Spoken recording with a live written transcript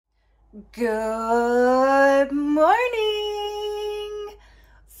Good morning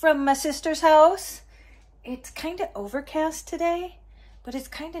from my sister's house. It's kind of overcast today, but it's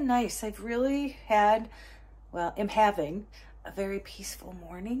kind of nice. I've really had, am having a very peaceful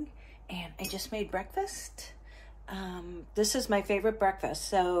morning, and I just made breakfast. This is my favorite breakfast.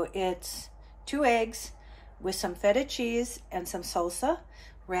 So it's 2 eggs with some feta cheese and some salsa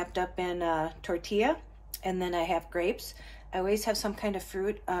wrapped up in a tortilla, and then I have grapes. I always have some kind of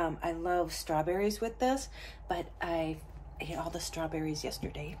fruit. I love strawberries with this, but I ate all the strawberries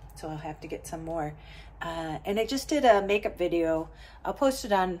yesterday, so I'll have to get some more. And I just did a makeup video. I'll post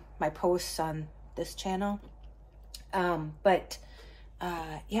it on my posts on this channel. Yeah,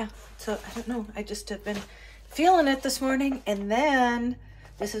 so I don't know. I just have been feeling it this morning. And then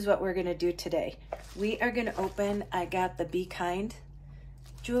this is what we're gonna do today. We are gonna open, I got the Be Kind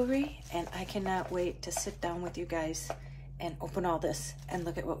jewelry, and I cannot wait to sit down with you guys and open all this and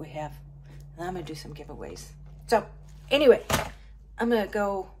look at what we have. And I'm gonna do some giveaways. So anyway, I'm gonna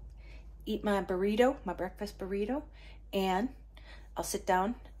go eat my burrito, my breakfast burrito, and I'll sit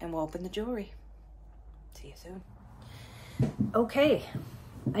down and we'll open the jewelry. See you soon. Okay,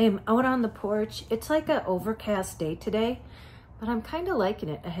 I am out on the porch. It's like an overcast day today, but I'm kind of liking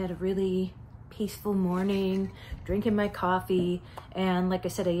it. I had a really peaceful morning, drinking my coffee, and like I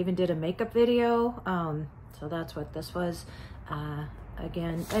said, I even did a makeup video. So that's what this was.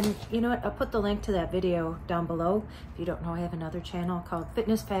 Again, and you know what? I'll put the link to that video down below. If you don't know, I have another channel called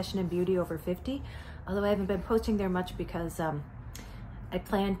Fitness, Fashion, and Beauty Over 50. Although I haven't been posting there much because I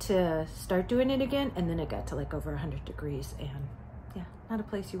plan to start doing it again, and then it got to like over 100 degrees. And yeah, not a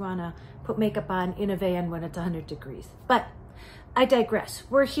place you want to put makeup on in a van when it's 100 degrees. But I digress.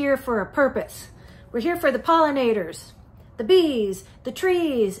 We're here for a purpose. We're here for the pollinators, the bees, the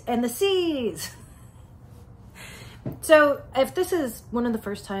trees, and the seas. So if this is one of the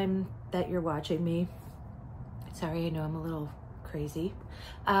first time that you're watching me, sorry, I know I'm a little crazy,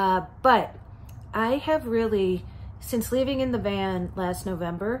 but I have really, since leaving in the van last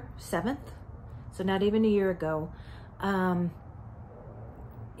November 7th, so not even a year ago, you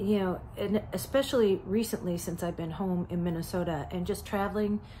know, and especially recently since I've been home in Minnesota and just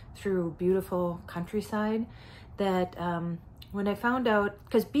traveling through beautiful countryside, that when I found out,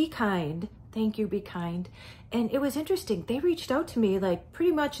 because Be Kind, thank you, Be Kind. And it was interesting. They reached out to me like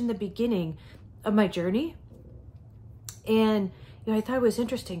pretty much in the beginning of my journey. And you know, I thought it was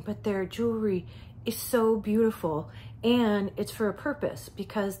interesting, but their jewelry is so beautiful, and it's for a purpose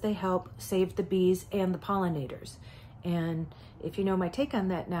because they help save the bees and the pollinators. And if you know my take on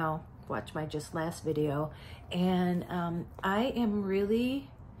that now, watch my just last video. And I am really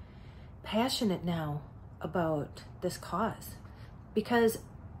passionate now about this cause, because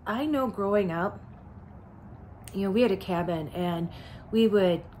I know growing up, you know, we had a cabin and we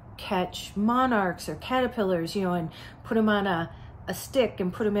would catch monarchs or caterpillars, you know, and put them on a stick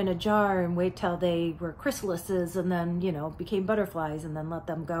and put them in a jar and wait till they were chrysalises and then, you know, became butterflies and then let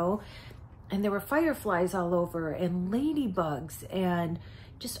them go. And there were fireflies all over and ladybugs and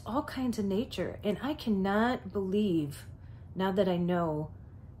just all kinds of nature. And I cannot believe, now that I know,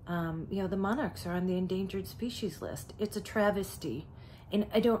 you know, the monarchs are on the endangered species list. It's a travesty. And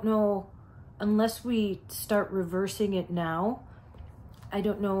I don't know, unless we start reversing it now, I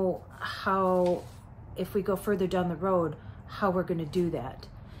don't know how, if we go further down the road, how we're going to do that.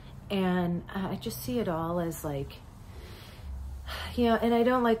 And I just see it all as like, you know, and I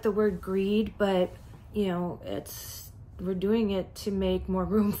don't like the word greed, but, you know, we're doing it to make more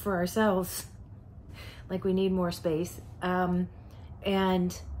room for ourselves. Like we need more space. And,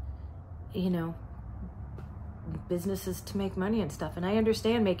 you know, businesses to make money and stuff. And I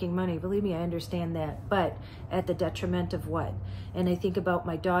understand making money, believe me, I understand that, but at the detriment of what? And I think about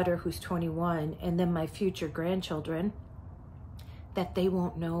my daughter who's 21, and then my future grandchildren, that they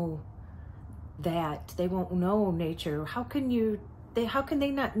won't know that. They won't know nature. How can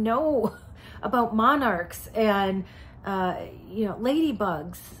they not know about monarchs and, you know,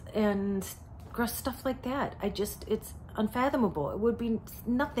 ladybugs and stuff like that? it's unfathomable. It would be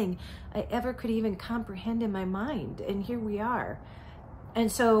nothing I ever could even comprehend in my mind. And here we are. And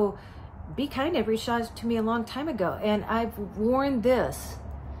so Be Kind have reached out to me a long time ago, and I've worn this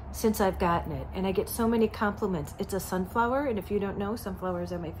since I've gotten it, and I get so many compliments. It's a sunflower, and if you don't know,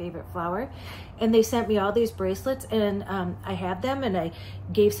 sunflowers are my favorite flower. And they sent me all these bracelets, and I have them, and I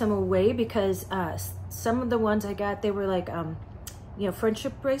gave some away because some of the ones I got, they were like you know,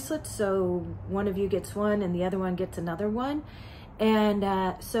 friendship bracelets. So one of you gets one and the other one gets another one. And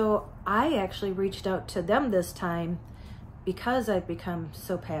so I actually reached out to them this time because I've become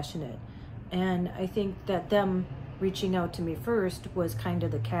so passionate. And I think that them reaching out to me first was kind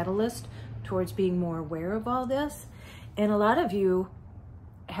of the catalyst towards being more aware of all this. And a lot of you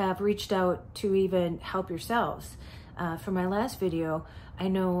have reached out to even help yourselves. For my last video, I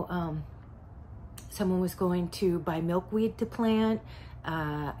know someone was going to buy milkweed to plant.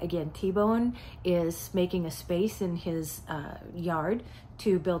 Again, T-Bone is making a space in his yard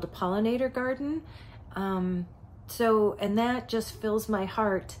to build a pollinator garden. And that just fills my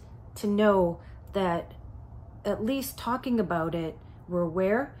heart to know that at least talking about it, we're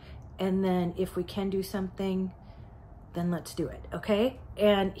aware. And then if we can do something, then let's do it, okay?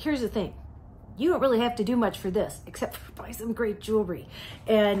 And here's the thing. You don't really have to do much for this, except for buy some great jewelry.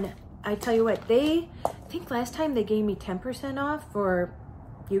 And I tell you what, I think last time they gave me 10% off for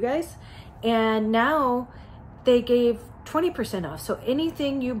you guys. And now they gave 20% off. So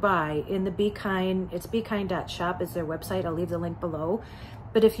anything you buy in the Be Kind, it's bekind.shop is their website. I'll leave the link below.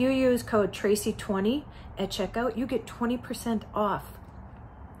 But if you use code Tracey20 at checkout, you get 20% off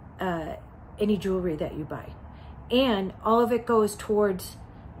any jewelry that you buy. And all of it goes towards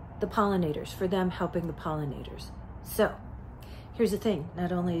the pollinators, for them helping the pollinators. So here's the thing.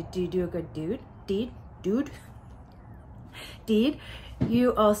 Not only do you do a good deed,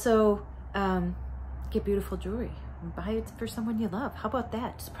 you also get beautiful jewelry. Buy it for someone you love. How about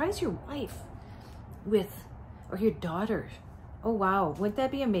that? Surprise your wife with, or your daughter. Oh wow, wouldn't that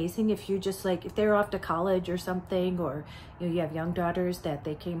be amazing if you just like, if they're off to college or something, or you have young daughters that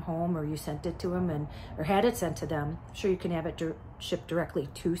they came home or you sent it to them or had it sent to them. I'm sure you can have it shipped directly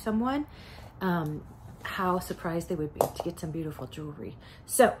to someone. How surprised they would be to get some beautiful jewelry.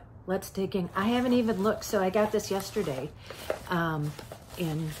 So let's dig in. I haven't even looked. So I got this yesterday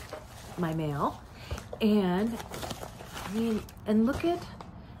in my mail. And I mean, and look at,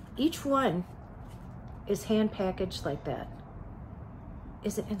 each one is hand packaged like that.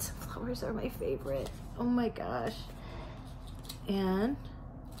 And some flowers are my favorite. Oh my gosh. And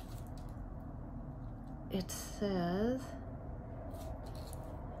it says,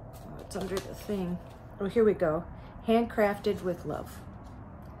 oh, it's under the thing. Oh, here we go. Handcrafted with love.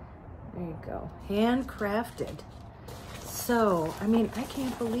 There you go. Handcrafted. So, I mean, I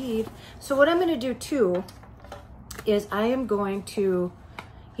can't believe. So what I'm going to do too is I am going to,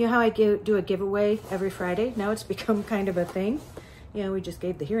 you know how I do a giveaway every Friday? Now it's become kind of a thing. You know, we just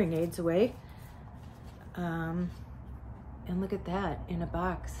gave the hearing aids away. And look at that in a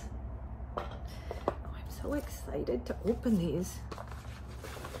box. Oh, I'm so excited to open these.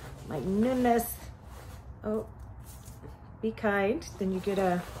 My goodness. Oh, Be Kind. Then you get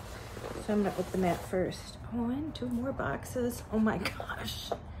a, so I'm gonna open that first. Oh, and 2 more boxes. Oh my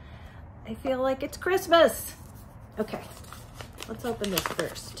gosh. I feel like it's Christmas. Okay, let's open this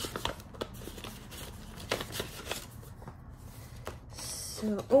first.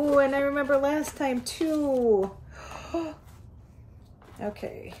 So, oh, and I remember last time too.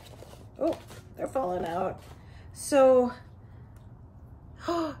 Okay. Oh, they're falling out. So,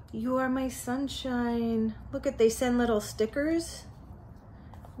 you are my sunshine. Look at, they send little stickers.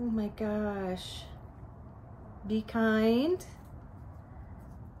 Oh my gosh. Be Kind.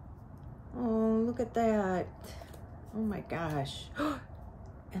 Oh, look at that. Oh my gosh.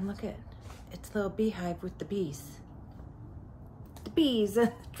 And look at, it's a little beehive with the bees. The bees and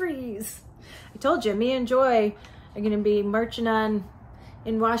the trees. I told you, me and Joy are going to be marching on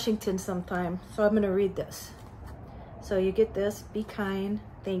in Washington sometime. So I'm going to read this. So you get this, Be Kind,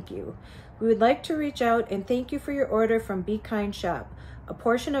 thank you. We would like to reach out and thank you for your order from Be Kind Shop. A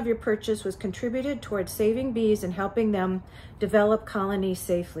portion of your purchase was contributed towards saving bees and helping them develop colonies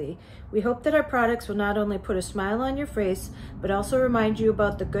safely. We hope that our products will not only put a smile on your face, but also remind you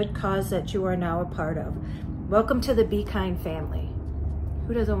about the good cause that you are now a part of. Welcome to the Be Kind family.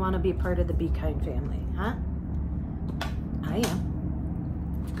 Who doesn't want to be part of the Be Kind family, huh? I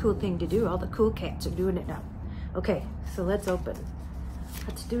am. Cool thing to do. All the cool cats are doing it now. Okay, so let's open.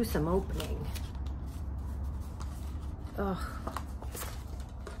 Let's do some opening. Ugh.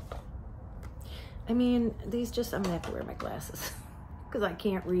 I mean, these just, I'm gonna have to wear my glasses because I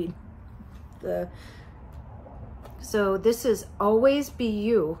can't read the. So this is Always Be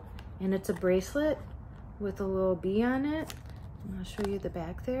You, and it's a bracelet with a little bee on it. I'll show you the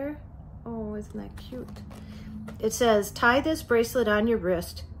back there. Oh, isn't that cute? It says, tie this bracelet on your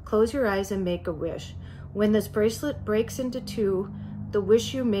wrist, close your eyes and make a wish. When this bracelet breaks into 2, the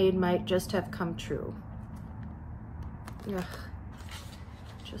wish you made might just have come true. Ugh.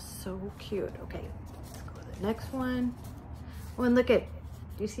 Just so cute. Okay, let's go to the next one. Oh, and look at,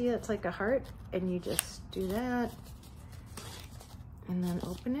 do you see it's like a heart? And you just do that and then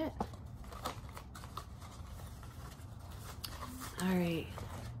open it. All right,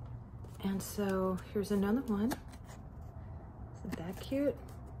 and so here's another one. Isn't that cute?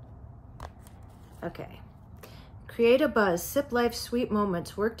 Okay. Create a buzz, sip life's sweet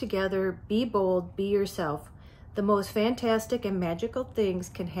moments, work together, be bold, be yourself. The most fantastic and magical things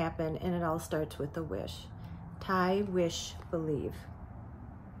can happen, and it all starts with a wish. Tie, wish, believe.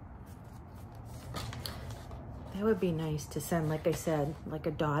 That would be nice to send, like I said, like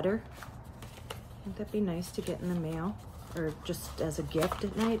a daughter. Wouldn't that be nice to get in the mail? Or just as a gift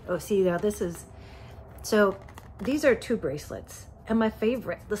at night? Oh, see, now this is... So, these are 2 bracelets. And my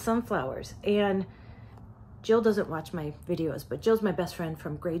favorite, the sunflowers. And Jill doesn't watch my videos, but Jill's my best friend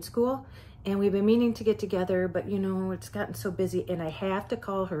from grade school. And we've been meaning to get together, but you know, it's gotten so busy. And I have to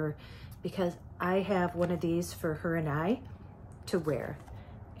call her because I have one of these for her and I to wear.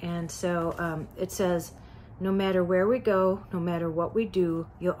 And so it says, no matter where we go, no matter what we do,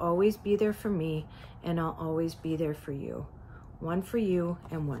 you'll always be there for me, and I'll always be there for you. One for you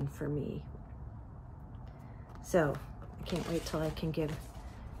and one for me. So I can't wait till I can give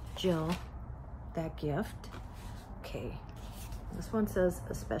Jill that gift. Okay, this one says,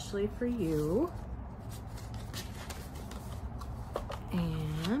 especially for you.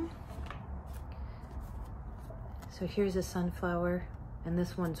 And so here's a sunflower, and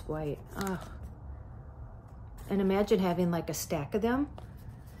this one's white. Oh. And imagine having like a stack of them.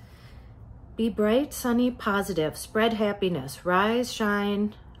 Be bright, sunny, positive, spread happiness, rise,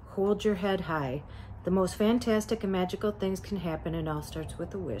 shine, hold your head high. The most fantastic and magical things can happen, and all starts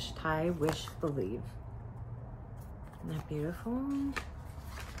with a wish. Tie, wish, believe. Isn't that beautiful?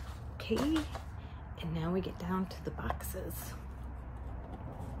 Okay, and now we get down to the boxes.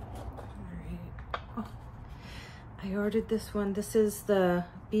 All right. Oh, I ordered this one. This is the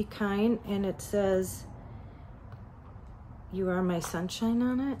Be Kind, and it says, you are my sunshine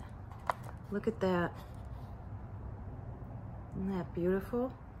on it. Look at that. Isn't that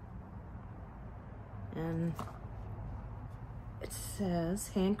beautiful? And it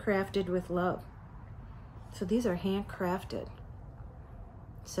says handcrafted with love. So these are handcrafted.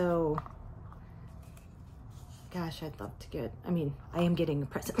 So, gosh, I'd love to get, I mean, I am getting a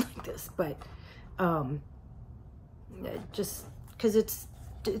present like this, but just because it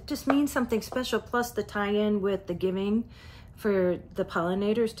just means something special, plus the tie-in with the giving for the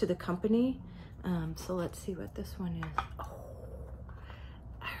pollinators to the company. So let's see what this one is. Oh,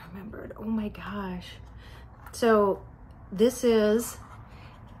 I remembered. Oh my gosh. So this is,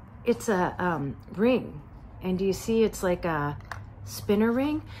 it's a ring. And do you see it's like a spinner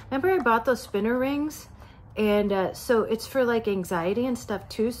ring? Remember I bought those spinner rings? And so it's for like anxiety and stuff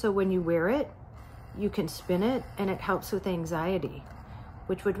too. So when you wear it, you can spin it and it helps with anxiety,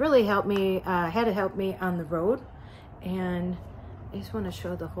 which would really help me, had to help me on the road. And I just want to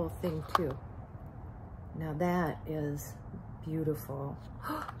show the whole thing too. Now that is beautiful.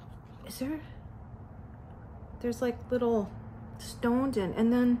 Is there, there's like little stones in,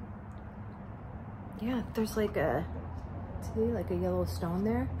 and then, yeah, there's like a, see, like a yellow stone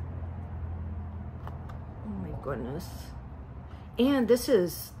there. Oh my goodness. And this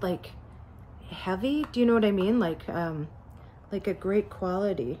is like heavy. Do you know what I mean? Like a great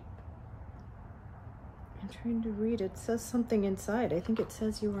quality. I'm trying to read. It says something inside. I think it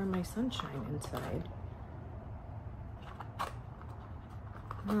says you are my sunshine inside.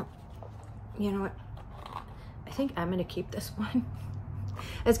 Well, you know what? I think I'm gonna keep this one.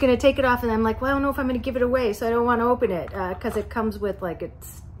 I was gonna take it off and I'm like, well, I don't know if I'm gonna give it away, so I don't want to open it because it comes with like,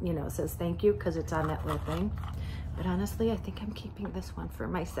 it's, you know, it says thank you because it's on that little thing. But honestly, I think I'm keeping this one for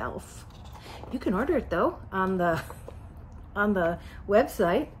myself. You can order it though on the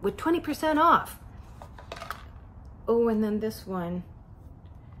website with 20% off. Oh, and then this one,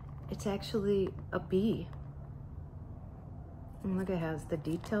 it's actually a bee. And look, it has the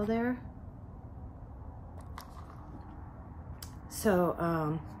detail there. So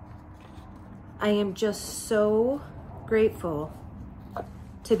I am just so grateful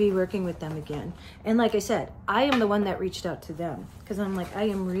to be working with them again. And like I said, I am the one that reached out to them because I'm like, I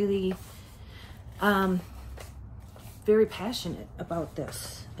am really very passionate about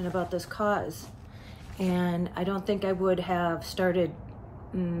this and about this cause. And I don't think I would have started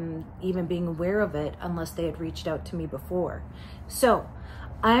even being aware of it unless they had reached out to me before. So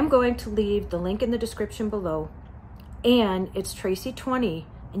I'm going to leave the link in the description below, and it's Tracey 20,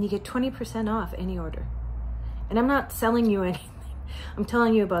 and you get 20% off any order. And I'm not selling you anything. I'm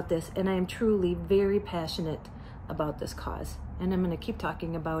telling you about this, and I am truly very passionate about this cause. And I'm going to keep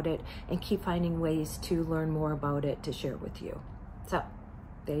talking about it and keep finding ways to learn more about it to share with you. So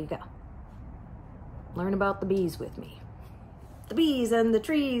there you go. Learn about the bees with me. The bees and the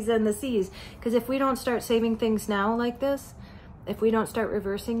trees and the seas. Because if we don't start saving things now like this, if we don't start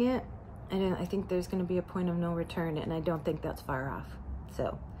reversing it, I think there's going to be a point of no return, and I don't think that's far off.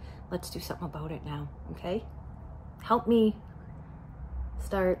 So let's do something about it now, okay? Help me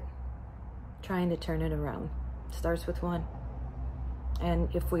start trying to turn it around. Starts with one.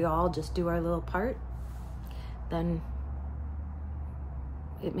 And if we all just do our little part, then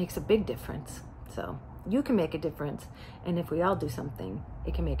it makes a big difference. So you can make a difference. And if we all do something,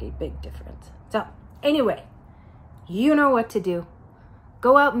 it can make a big difference. So anyway, you know what to do.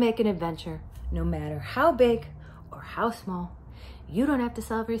 Go out and make an adventure, no matter how big or how small. You don't have to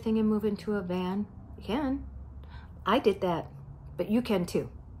sell everything and move into a van. You can. I did that, but you can too.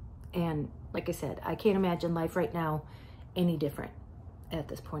 And like I said, I can't imagine life right now any different at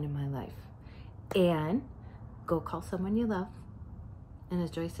this point in my life. And go call someone you love. And as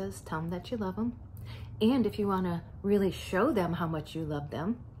Joy says, tell them that you love them. And if you want to really show them how much you love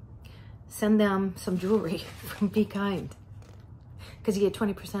them, send them some jewelry from Be Kind. Because you get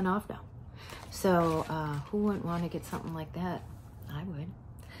 20% off now. So who wouldn't want to get something like that? I would.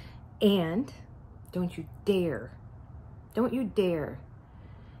 And don't you dare. Don't you dare.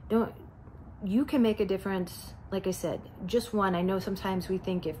 You can make a difference. Like I said, just one. I know sometimes we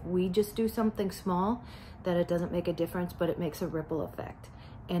think if we just do something small that it doesn't make a difference, but it makes a ripple effect.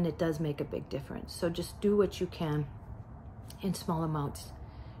 And it does make a big difference. So just do what you can in small amounts.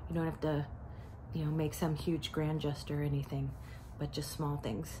 You don't have to, make some huge grand gesture or anything. But just small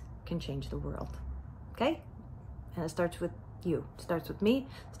things can change the world, okay? And it starts with you. It starts with me,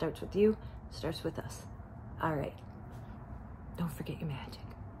 it starts with you, it starts with us. All right, don't forget your magic.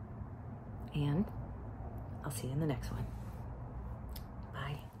 And I'll see you in the next one.